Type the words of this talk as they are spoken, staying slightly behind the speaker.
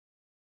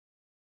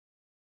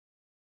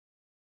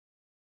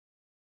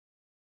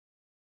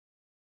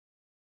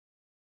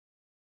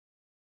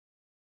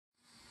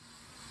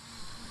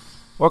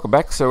Welcome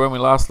back. So when we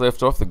last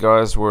left off, the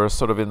guys were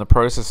sort of in the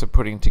process of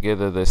putting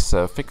together this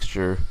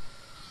fixture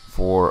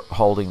for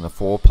holding the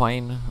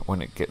foreplane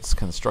when it gets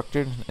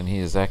constructed, and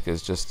here Zach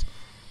is just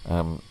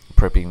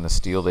prepping the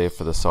steel there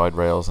for the side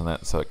rails and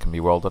that, so it can be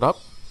welded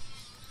up.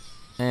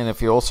 And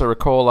if you also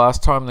recall,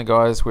 last time the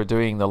guys were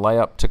doing the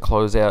layup to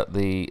close out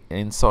the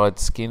inside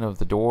skin of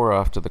the door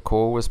after the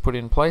core was put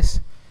in place,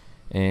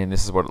 and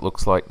this is what it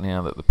looks like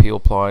now that the peel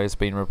ply has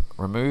been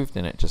removed,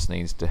 and it just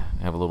needs to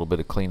have a little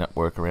bit of cleanup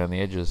work around the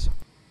edges.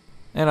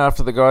 And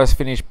after the guys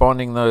finished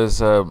bonding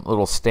those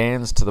little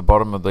stands to the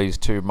bottom of these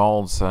two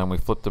molds, we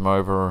flipped them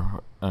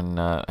over and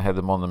had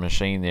them on the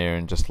machine there,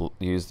 and just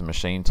used the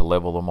machine to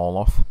level them all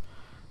off.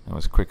 It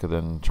was quicker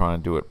than trying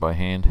to do it by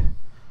hand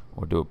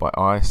or do it by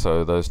eye.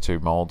 So those two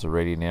molds are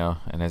ready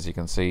now, and as you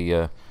can see,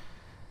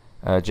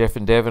 Jeff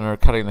and Devon are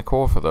cutting the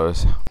core for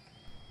those.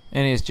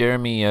 And here's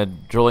Jeremy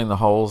drilling the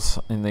holes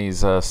in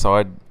these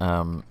side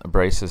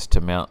braces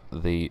to mount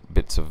the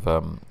bits of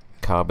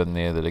carbon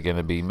there that are going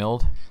to be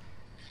milled.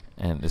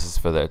 And this is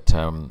for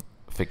that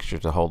fixture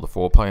to hold the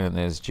foreplane, and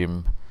there's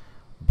Jim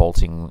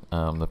bolting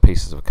the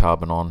pieces of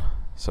carbon on,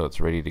 so it's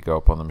ready to go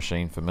up on the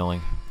machine for milling.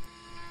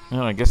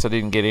 And I guess I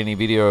didn't get any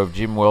video of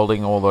Jim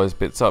welding all those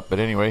bits up, but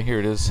anyway, here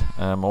it is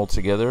all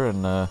together,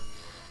 and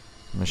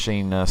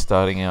machine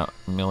starting out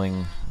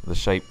milling the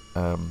shape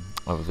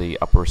of the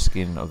upper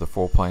skin of the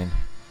foreplane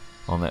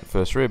on that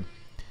first rib.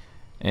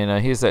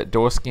 And here's that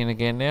door skin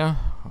again now,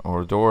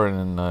 or a door,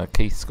 and then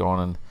Keith's gone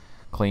and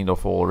cleaned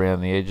off all around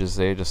the edges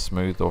there, just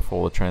smoothed off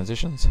all the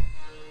transitions.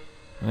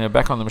 And now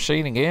back on the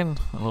machine again,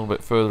 a little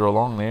bit further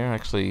along there,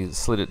 actually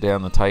slid it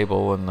down the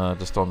table and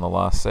just on the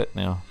last set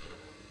now.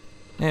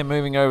 Now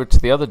moving over to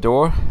the other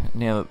door,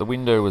 now that the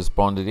window was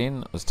bonded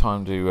in, it was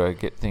time to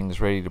get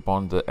things ready to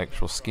bond the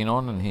actual skin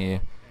on, and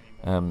here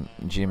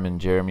Jim and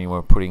Jeremy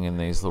were putting in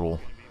these little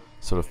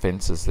sort of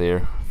fences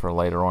there for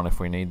later on if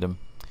we need them.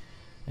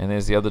 And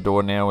there's the other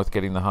door now with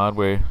getting the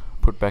hardware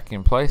put back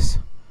in place.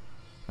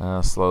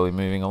 Slowly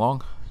moving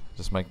along,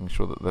 just making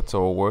sure that that's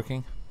all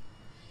working,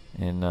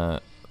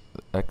 and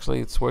actually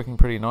it's working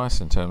pretty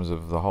nice in terms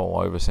of the whole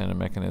over center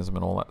mechanism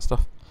and all that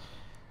stuff.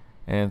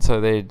 And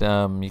so there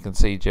you can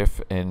see Jeff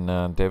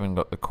and Devon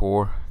got the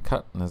core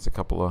cut, and there's a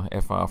couple of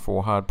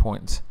FR4 hard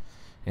points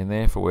in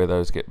there for where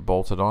those get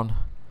bolted on,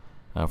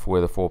 for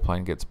where the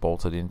foreplane gets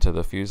bolted into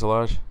the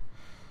fuselage.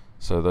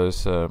 So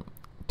those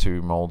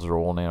two molds are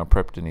all now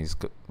prepped, and he's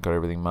got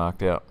everything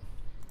marked out.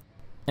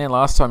 And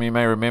last time you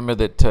may remember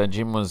that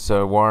Jim was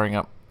wiring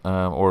up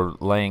or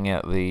laying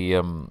out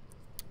the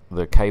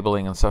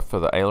cabling and stuff for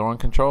the aileron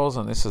controls,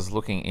 and this is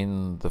looking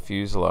in the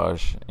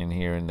fuselage in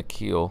here in the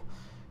keel.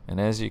 And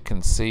as you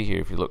can see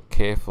here, if you look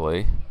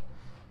carefully,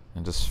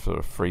 and just sort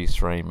of freeze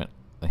frame it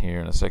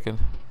here in a second,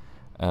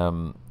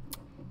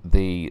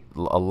 the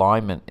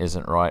alignment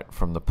isn't right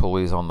from the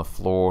pulleys on the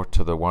floor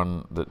to the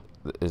one that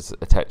is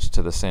attached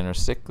to the center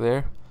stick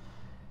there,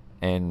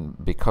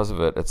 and because of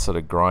it, it's sort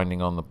of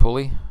grinding on the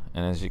pulley.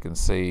 And as you can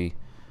see,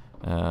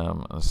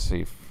 let's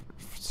see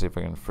if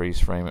I can freeze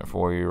frame it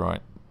for you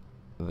right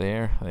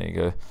there. There you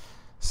go.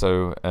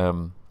 So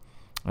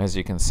as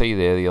you can see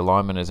there, the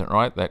alignment isn't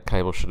right. That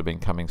cable should have been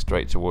coming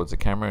straight towards the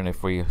camera, and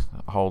if we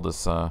hold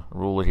this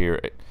ruler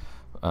here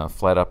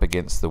flat up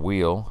against the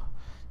wheel,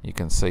 you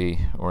can see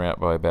we're out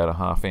by about a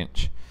 ½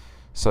 inch.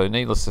 So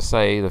needless to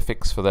say, the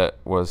fix for that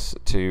was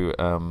to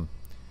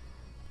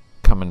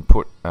come and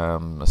put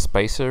a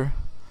spacer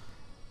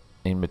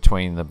in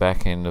between the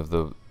back end of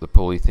the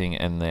pulley thing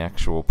and the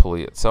actual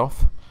pulley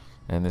itself,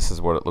 and this is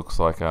what it looks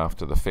like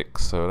after the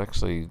fix. So it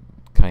actually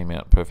came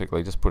out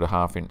perfectly. Just put a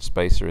 ½ inch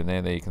spacer in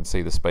there. There you can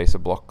see the spacer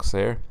blocks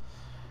there,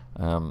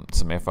 some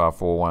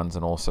FR4 ones,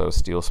 and also a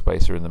steel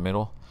spacer in the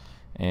middle,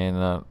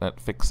 and that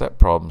fixed that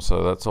problem.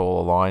 So that's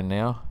all aligned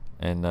now,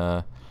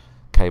 and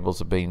cables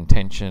are being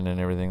tensioned and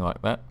everything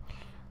like that.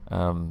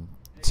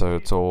 So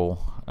it's all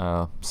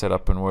set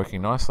up and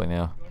working nicely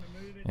now,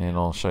 and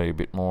I'll show you a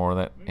bit more of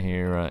that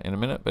here in a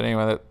minute. But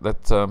anyway,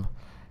 that's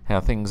how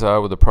things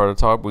are with the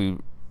prototype. We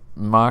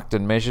marked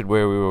and measured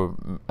where we were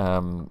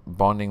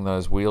bonding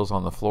those wheels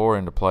on the floor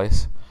into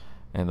place,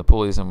 and the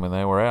pulleys, and when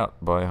they were out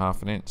by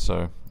 ½ inch.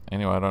 So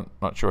anyway,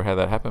 not sure how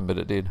that happened, but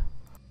it did.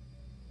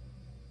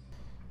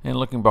 And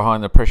looking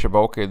behind the pressure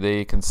bulkhead there,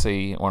 you can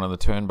see one of the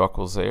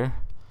turnbuckles there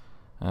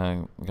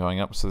going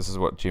up. So this is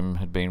what Jim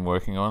had been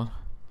working on,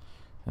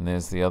 and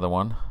there's the other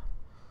one.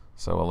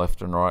 So a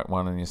left and right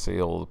one, and you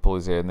see all the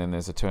pulleys there, and then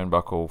there's a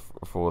turnbuckle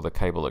for the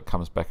cable that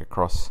comes back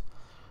across,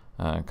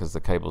 because the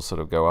cables sort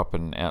of go up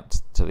and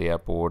out to the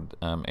outboard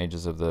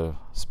edges of the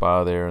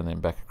spar there, and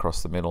then back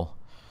across the middle.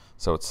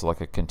 So it's like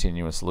a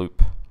continuous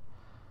loop.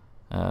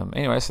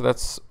 Anyway, so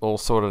that's all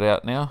sorted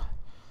out now.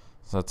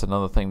 So that's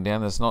another thing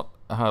down. There's not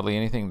hardly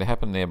anything to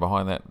happen there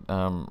behind that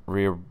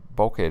rear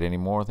bulkhead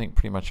anymore. I think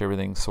pretty much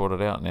everything's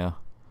sorted out now.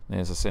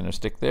 There's a center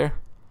stick there.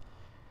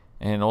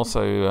 And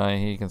also here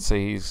you can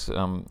see he's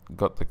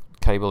got the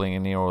cabling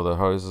in here, or the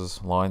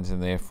hoses lines in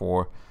there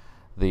for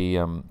the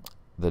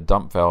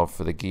dump valve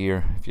for the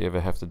gear, if you ever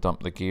have to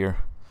dump the gear,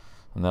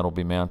 and that'll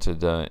be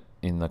mounted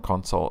in the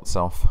console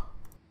itself.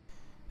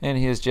 And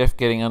here's Jeff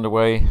getting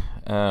underway,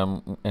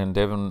 and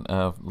Devon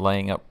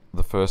laying up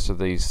the first of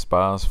these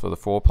spars for the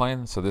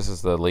foreplane. So this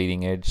is the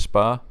leading edge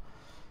spar,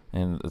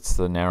 and it's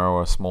the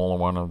narrower, smaller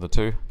one of the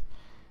two.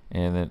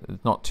 And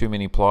not too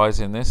many plies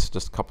in this,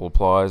 just a couple of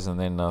plies and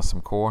then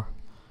some core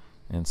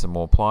and some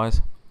more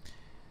plies.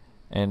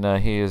 And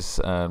here's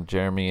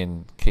Jeremy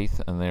and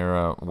Keith, and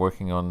they're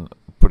working on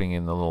putting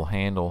in the little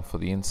handle for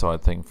the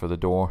inside thing for the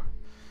door.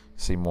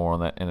 See more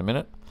on that in a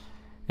minute.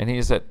 And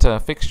here's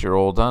that fixture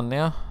all done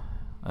now,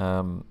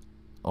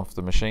 off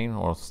the machine,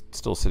 or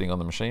still sitting on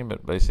the machine,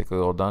 but basically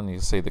all done. You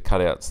can see the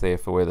cutouts there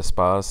for where the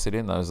spars sit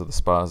in. Those are the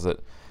spars that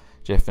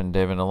Jeff and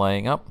Devon are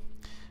laying up.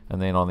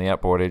 And then on the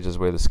outboard edges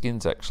where the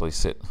skins actually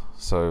sit.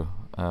 So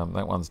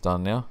that one's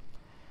done now.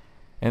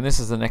 And this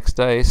is the next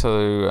day,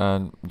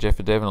 so Jeff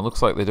and Devon, it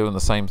looks like they're doing the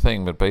same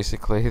thing, but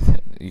basically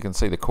you can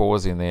see the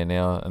cores in there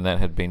now, and that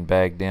had been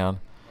bagged down,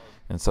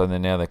 and so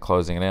then now they're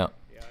closing it out.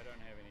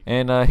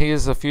 And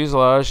here's the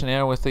fuselage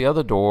now with the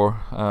other door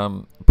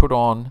put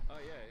on,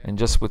 and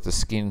just with the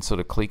skin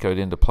sort of clecoed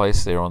into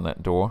place there on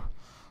that door.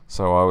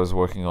 So I was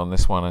working on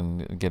this one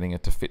and getting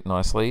it to fit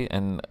nicely,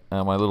 and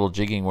my little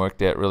jigging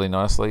worked out really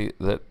nicely.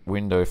 That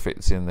window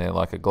fits in there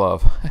like a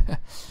glove.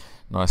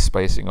 Nice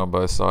spacing on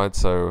both sides,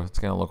 so it's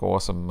going to look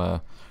awesome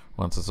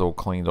once it's all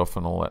cleaned off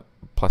and all that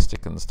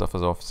plastic and stuff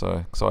is off.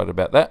 So excited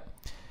about that.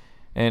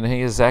 And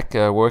here's Zach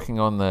working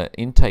on the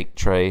intake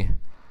tray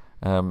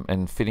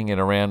and fitting it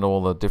around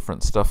all the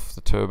different stuff,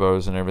 the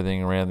turbos and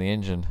everything around the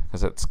engine,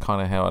 because that's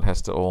kind of how it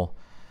has to all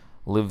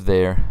live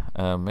there.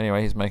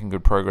 Anyway, he's making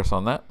good progress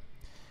on that.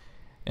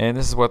 And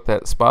this is what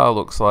that spar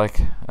looks like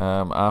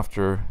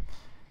after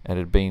it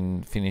had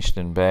been finished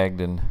and bagged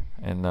and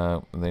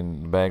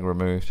then the bag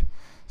removed.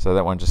 So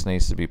that one just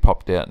needs to be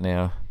popped out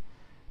now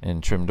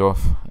and trimmed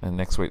off, and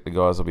next week the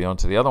guys will be on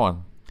to the other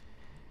one.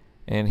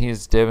 And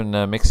here's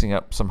Devon mixing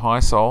up some high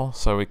sole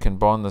so we can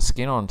bond the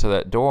skin onto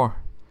that door.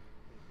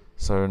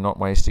 So not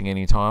wasting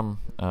any time,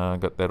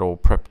 got that all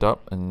prepped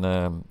up,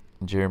 and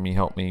Jeremy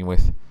helped me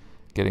with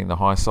getting the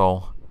high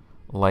sole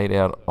laid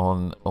out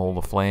on all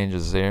the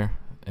flanges there,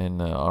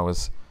 and I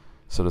was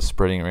sort of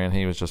spreading around.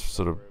 He was just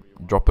sort of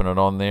dropping it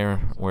on there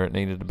where it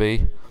needed to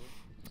be,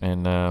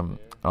 and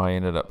I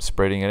ended up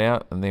spreading it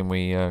out, and then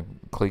we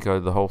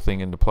clecoed the whole thing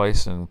into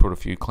place and put a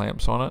few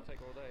clamps on it,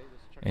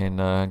 and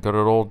got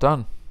it all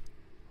done.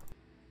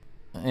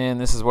 And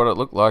this is what it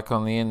looked like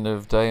on the end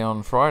of day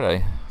on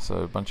Friday. So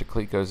a bunch of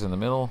clecos in the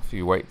middle, a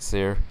few weights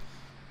there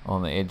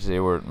on the edge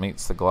there where it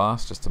meets the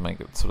glass just to make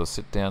it sort of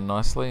sit down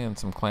nicely, and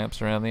some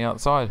clamps around the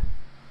outside.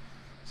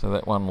 So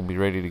that one will be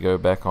ready to go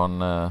back on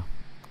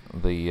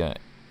the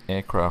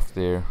aircraft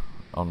there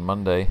on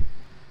Monday.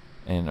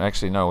 And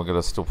actually no, we're going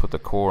to still put the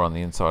core on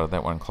the inside of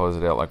that one, close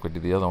it out like we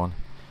did the other one.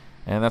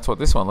 And that's what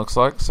this one looks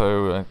like.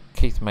 So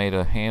Keith made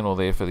a handle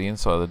there for the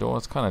inside of the door.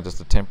 It's kind of just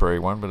a temporary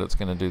one, but it's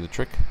going to do the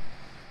trick.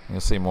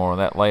 You'll see more of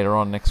that later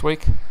on next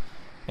week.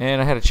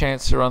 And I had a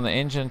chance to run the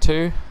engine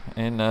too,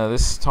 and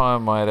this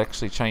time I had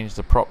actually changed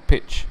the prop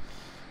pitch,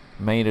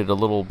 made it a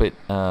little bit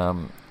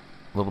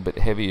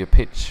heavier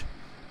pitch,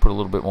 put a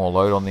little bit more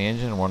load on the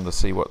engine, and wanted to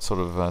see what sort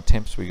of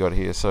temps we got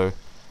here. So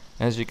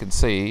as you can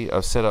see,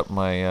 I've set up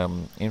my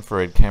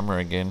infrared camera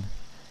again,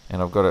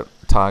 and I've got it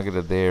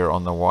targeted there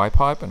on the Y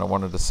pipe, and I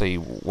wanted to see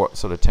what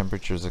sort of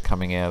temperatures are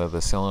coming out of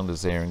the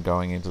cylinders there and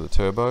going into the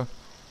turbo,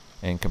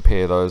 and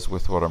compare those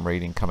with what I'm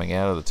reading coming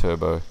out of the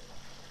turbo.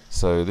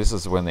 So this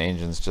is when the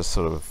engine's just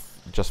sort of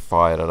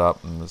fired it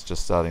up and it's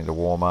just starting to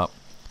warm up,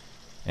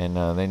 and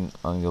then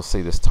you'll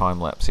see this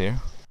time lapse here.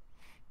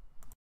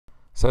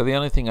 So the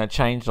only thing I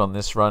changed on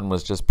this run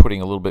was just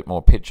putting a little bit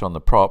more pitch on the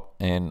prop,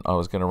 and I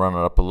was going to run it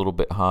up a little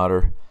bit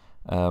harder,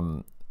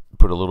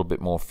 put a little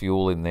bit more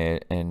fuel in there,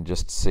 and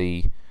just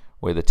see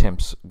where the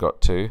temps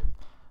got to.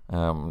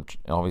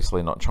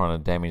 Obviously not trying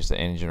to damage the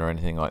engine or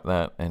anything like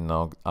that, and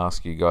I'll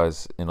ask you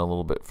guys in a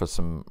little bit for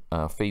some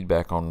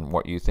feedback on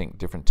what you think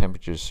different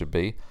temperatures should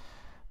be.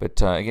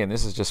 But again,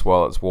 this is just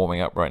while it's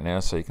warming up right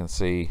now, so you can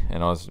see,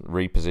 and I was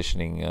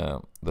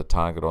repositioning the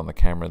target on the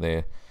camera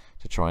there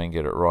to try and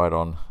get it right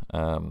on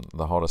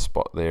the hottest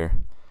spot there,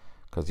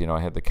 because you know I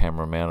had the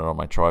camera mounted on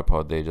my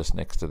tripod there just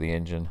next to the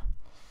engine,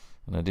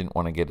 and I didn't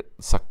want to get it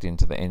sucked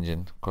into the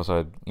engine because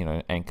I'd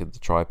anchored the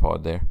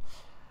tripod there.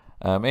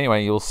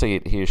 Anyway, you'll see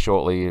it here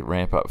shortly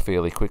ramp up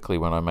fairly quickly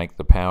when I make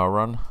the power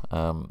run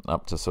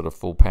up to sort of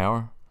full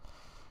power,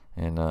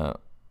 and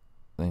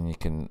then you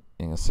can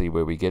see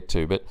where we get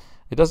to. But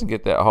it doesn't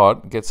get that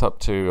hot. It gets up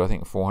to I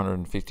think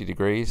 450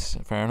 degrees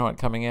Fahrenheit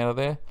coming out of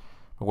there.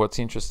 But what's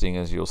interesting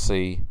is you'll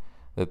see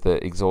that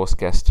the exhaust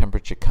gas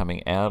temperature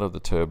coming out of the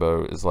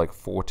turbo is like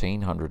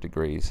 1400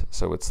 degrees.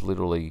 So it's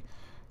literally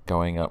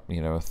going up,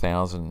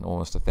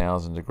 almost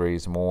 1,000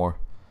 degrees more.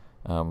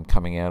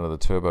 Coming out of the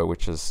turbo,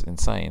 which is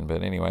insane.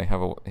 But anyway,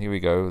 here we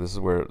go. This is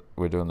where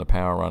we're doing the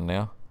power run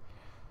now.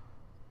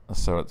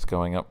 So it's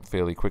going up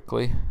fairly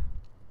quickly.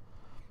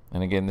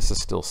 And again, this is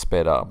still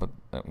sped up, but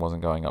it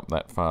wasn't going up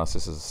that fast.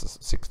 This is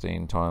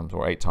 16 times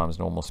or 8 times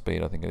normal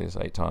speed. I think it is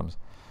 8 times.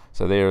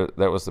 So there,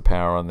 that was the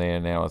power on there.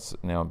 Now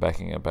I'm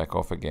backing it back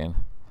off again.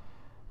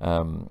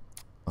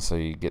 so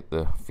you get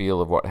the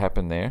feel of what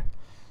happened there.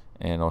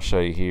 And I'll show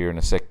you here in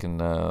a second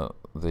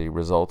the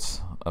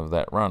results of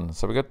that run.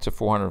 So we got to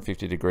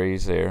 450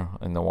 degrees there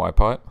in the Y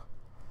pipe.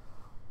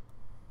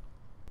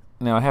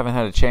 Now, I haven't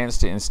had a chance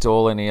to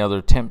install any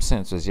other temp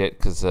sensors yet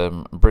because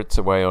Britt's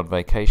away on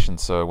vacation,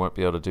 so I won't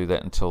be able to do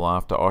that until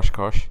after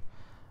Oshkosh.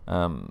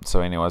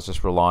 So anyway, I was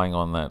just relying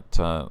on that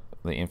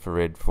the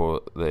infrared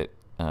for the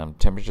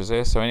temperatures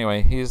there. So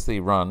anyway, here's the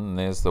run, and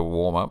there's the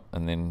warm-up,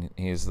 and then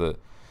here's the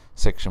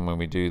section when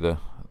we do the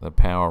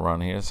power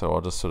run here. So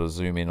I'll just sort of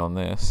zoom in on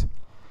this,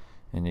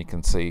 and you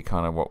can see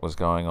kind of what was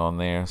going on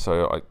there.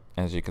 So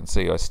as you can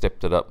see, I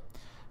stepped it up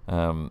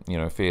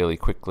fairly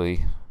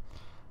quickly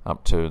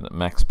up to the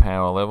max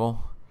power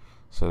level.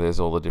 So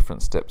there's all the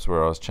different steps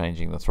where I was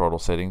changing the throttle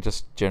setting,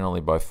 just generally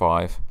by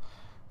 5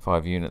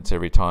 units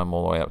every time,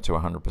 all the way up to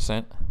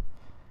 100%.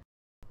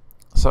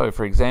 So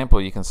for example,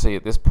 you can see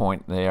at this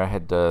point there I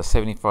had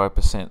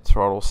 75%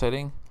 throttle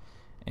setting,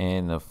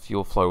 and the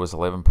fuel flow was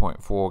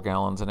 11.4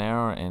 gallons an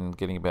hour and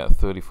getting about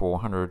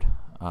 3,400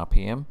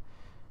 RPM.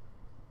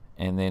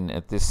 And then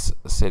at this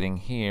setting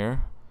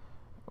here,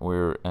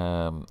 we're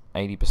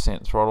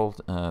 80%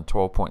 throttled,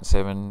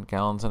 12.7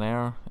 gallons an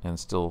hour, and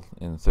still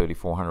in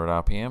 3,400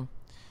 RPM.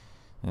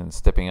 And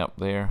stepping up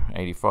there,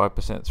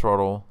 85%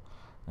 throttle,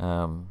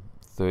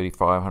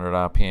 3,500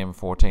 RPM,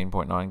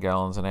 14.9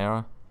 gallons an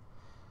hour.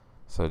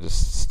 So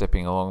just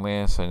stepping along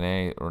there. So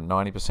now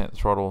 90%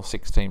 throttle,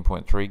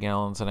 16.3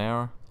 gallons an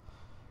hour.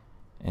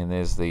 And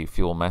there's the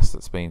fuel mass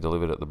that's being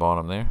delivered at the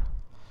bottom there.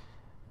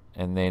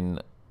 And then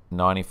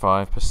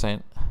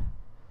 95%,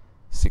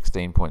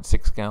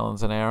 16.6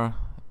 gallons an hour,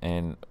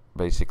 and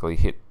basically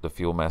hit the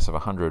fuel mass of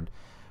 100,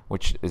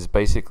 which is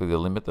basically the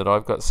limit that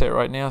I've got set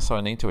right now. So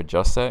I need to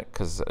adjust that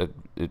because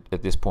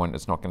at this point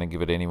it's not going to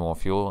give it any more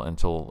fuel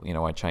until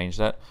I change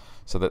that.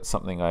 So that's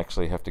something I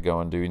actually have to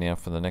go and do now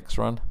for the next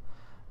run.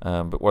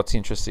 But what's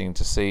interesting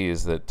to see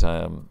is that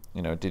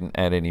it didn't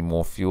add any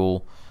more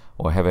fuel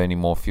or have any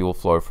more fuel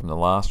flow from the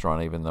last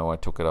run, even though I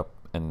took it up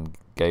and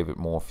gave it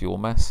more fuel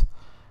mass.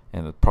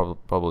 And it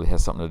probably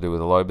has something to do with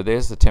the load. But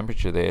there's the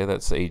temperature there,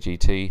 that's the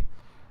EGT,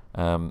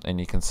 and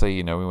you can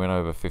see we went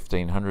over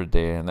 1500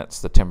 there, and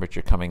that's the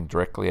temperature coming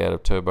directly out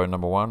of turbo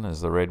number 1 is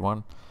the red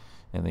one,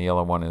 and the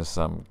yellow one is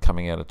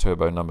coming out of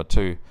turbo number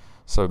 2.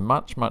 So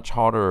much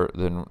hotter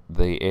than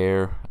the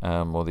air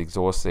or the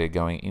exhaust there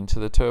going into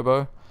the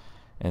turbo.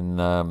 And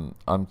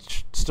I'm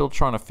still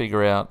trying to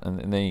figure out,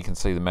 and then you can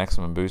see the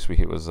maximum boost we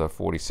hit was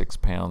 46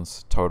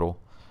 pounds total.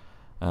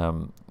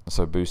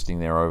 So boosting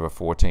there over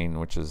 14,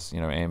 which is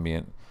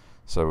ambient,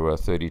 so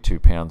 32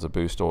 pounds of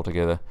boost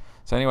altogether.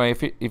 So anyway,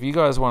 if you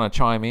guys want to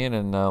chime in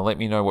and let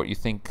me know what you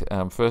think,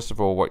 first of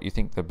all, what you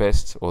think the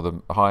best or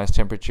the highest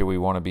temperature we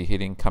want to be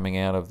hitting coming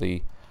out of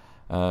the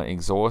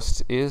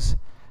exhaust is,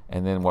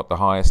 and then what the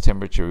highest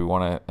temperature we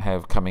want to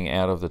have coming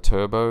out of the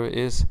turbo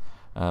is.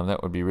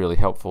 That would be really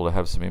helpful to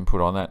have some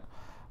input on that.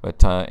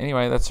 But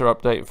anyway, that's our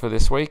update for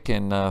this week,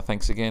 and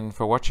thanks again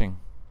for watching.